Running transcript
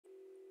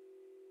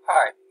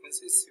Hi, in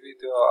this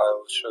video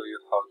I will show you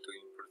how to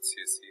import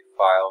CSV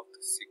file to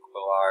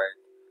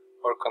Sqlite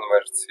or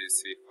convert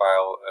CSV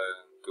file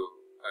to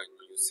a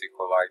new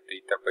Sqlite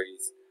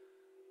database.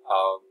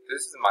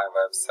 This is my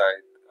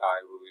website,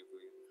 I will leave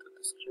it in the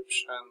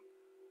description,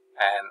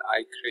 and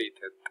I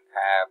created an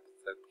app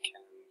that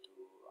can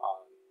do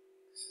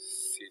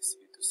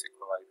CSV to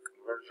Sqlite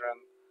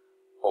conversion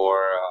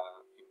or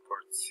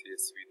import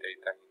CSV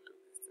data into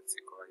the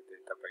Sqlite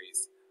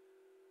database.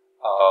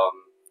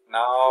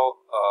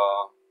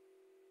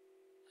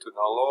 To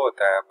download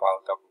the app,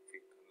 I'll double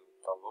click on the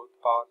download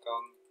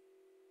button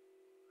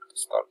to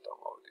start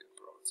downloading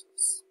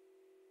process.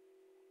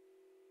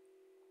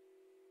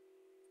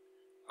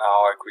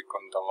 Now I click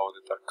on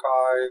downloaded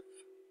archive,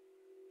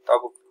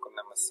 double click on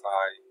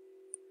MSI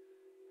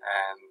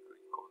and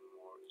click on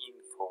more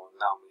info.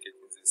 Now I'm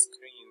getting this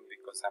screen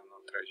because I'm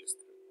not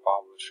registered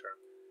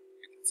publisher.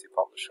 You can see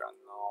publisher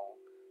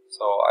unknown.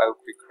 So I'll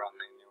click run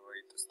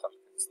anyway to start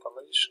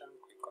installation.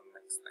 Click on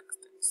next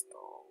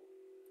install.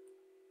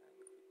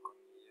 Click on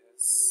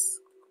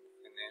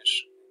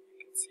finish, and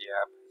you can see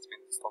app has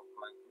been installed on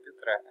my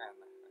computer and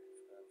I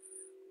have a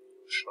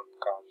new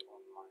shortcut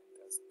on my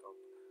desktop.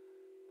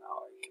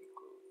 Now I can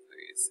close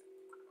this and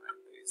ignore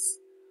this.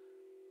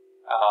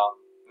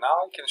 Now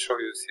I can show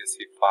you a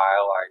CSV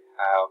file I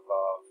have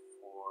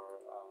for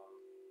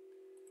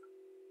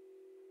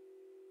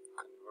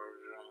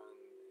conversion.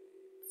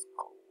 It's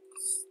called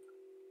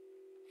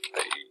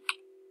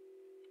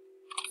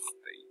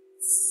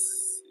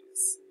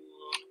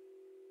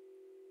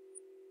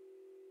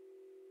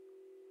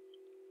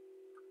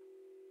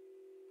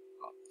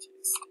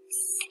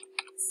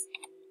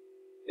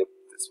Yep,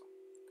 this one.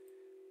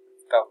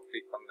 Double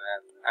click on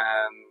that,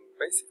 and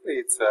basically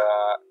it's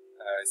a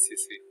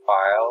CSV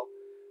file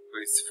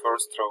with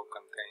first row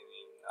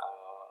containing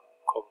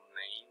column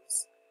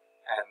names,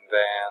 and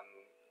then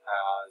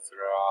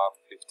there are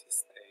 50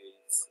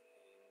 states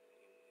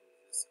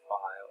in this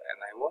file,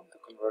 and I want to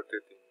convert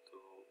it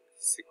into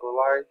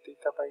Sqlite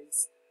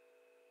database.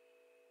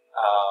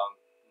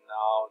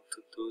 Now to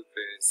do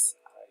this,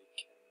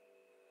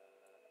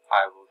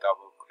 I will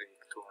double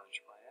click to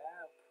launch my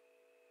app,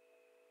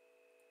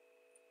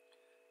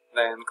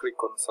 then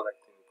click on select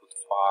input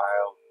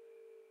file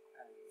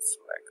and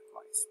select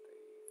my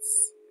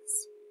states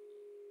CSV,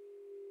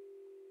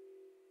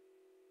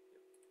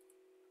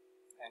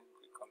 and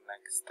click on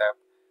next step.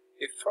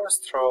 If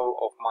first row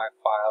of my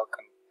file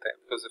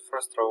because the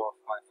first row of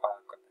my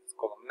file contains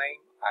column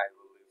name, I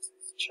will leave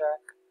this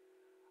check.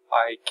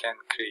 I can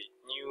create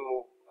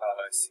new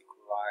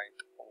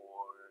Sqlite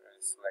or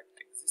select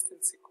existing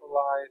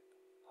Sqlite.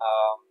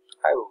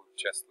 I will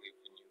just leave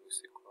a new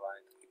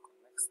Sqlite, click on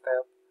next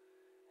step,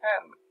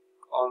 and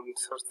on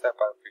third step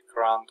I'll click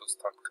run to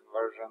start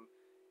conversion.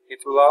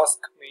 It will ask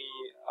me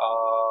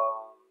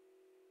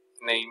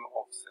name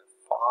of the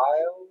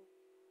file.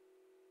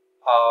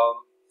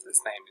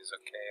 This name is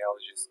okay,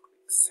 I'll just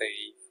click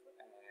save,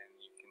 and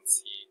you can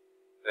see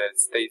that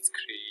states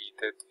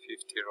created,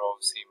 50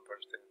 rows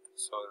imported,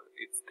 so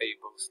it's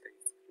table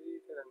states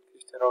created and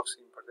 50 rows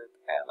imported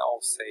and all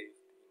saved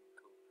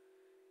into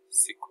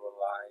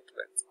Sqlite.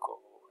 Let's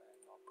go and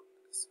open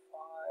this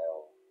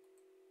file.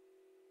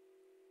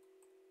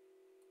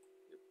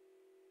 Yep.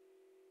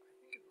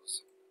 I think it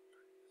was on the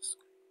previous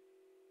screen.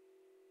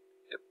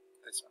 Yep,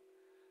 this one.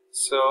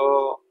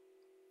 So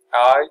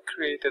I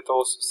created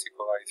also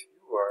Sqlite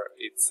viewer.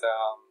 It's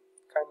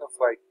kind of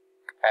like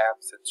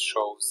app that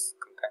shows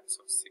contents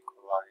of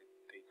Sqlite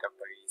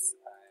database,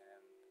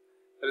 and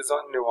there is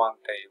only one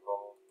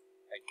table.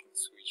 I can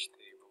switch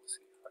tables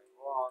if I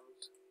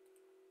want,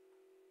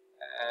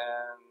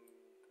 and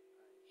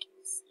I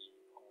can see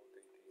all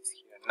data is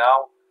here.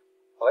 Now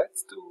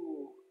let's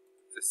do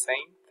the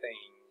same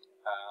thing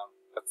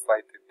but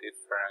slightly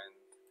different.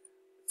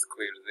 Let's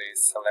clear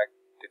this, select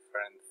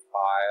different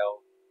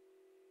file.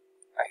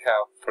 I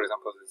have, for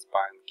example, this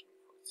banking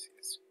for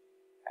CSV,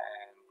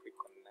 and click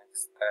on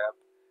next step,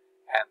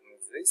 and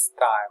this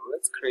time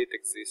let's create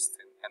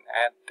existing and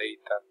add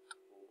data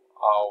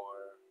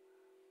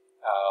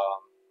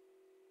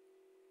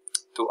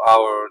to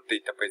our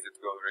database that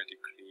we already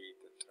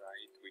created,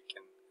 right? We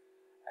can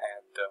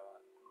add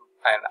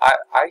and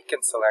I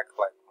can select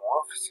like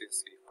more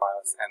CSV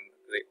files, and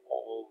they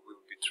all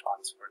will be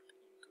transferred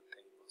into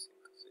tables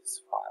into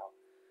this file.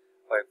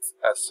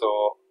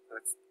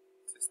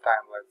 This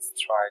time let's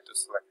try to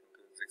select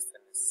into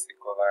existing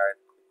Sqlite.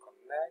 Click on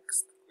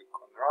next, click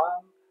on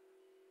run,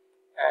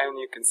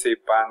 and you can see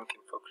bank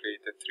info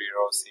created, 3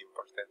 rows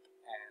imported,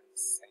 and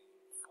same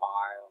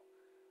file.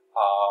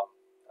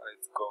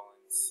 Let's go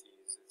and see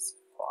this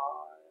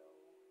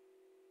file.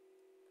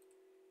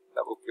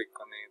 Double click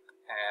on it,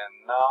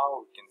 and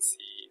now we can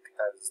see it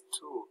has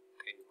 2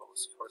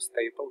 tables. First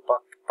table,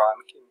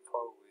 bank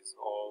info with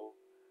all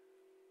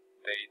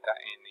data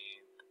in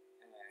it,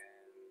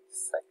 and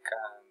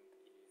second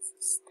is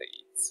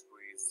states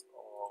with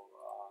all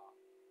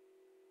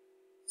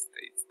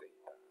states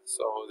data.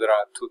 So there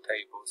are 2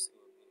 tables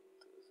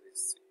into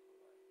this.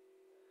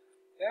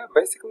 Yeah,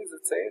 basically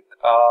that's it.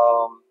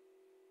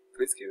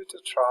 please give it a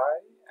try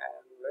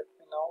and let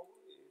me know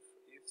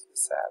if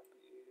this app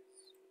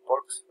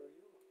works for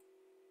you.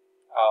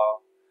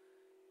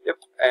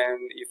 Yep,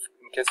 and if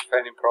in case of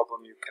any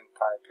problem, you can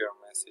type your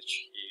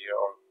message here,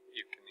 or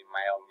you can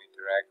email me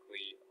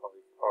directly, or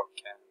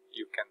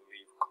you can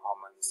leave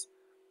comments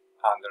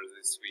under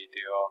this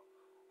video.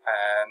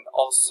 And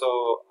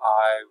also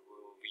I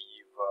will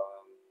leave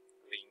a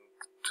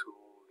link to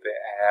the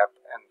app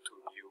and to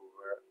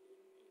viewer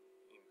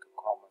in the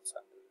comments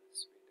under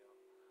this video.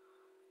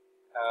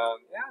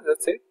 Yeah,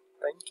 that's it.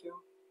 Thank you.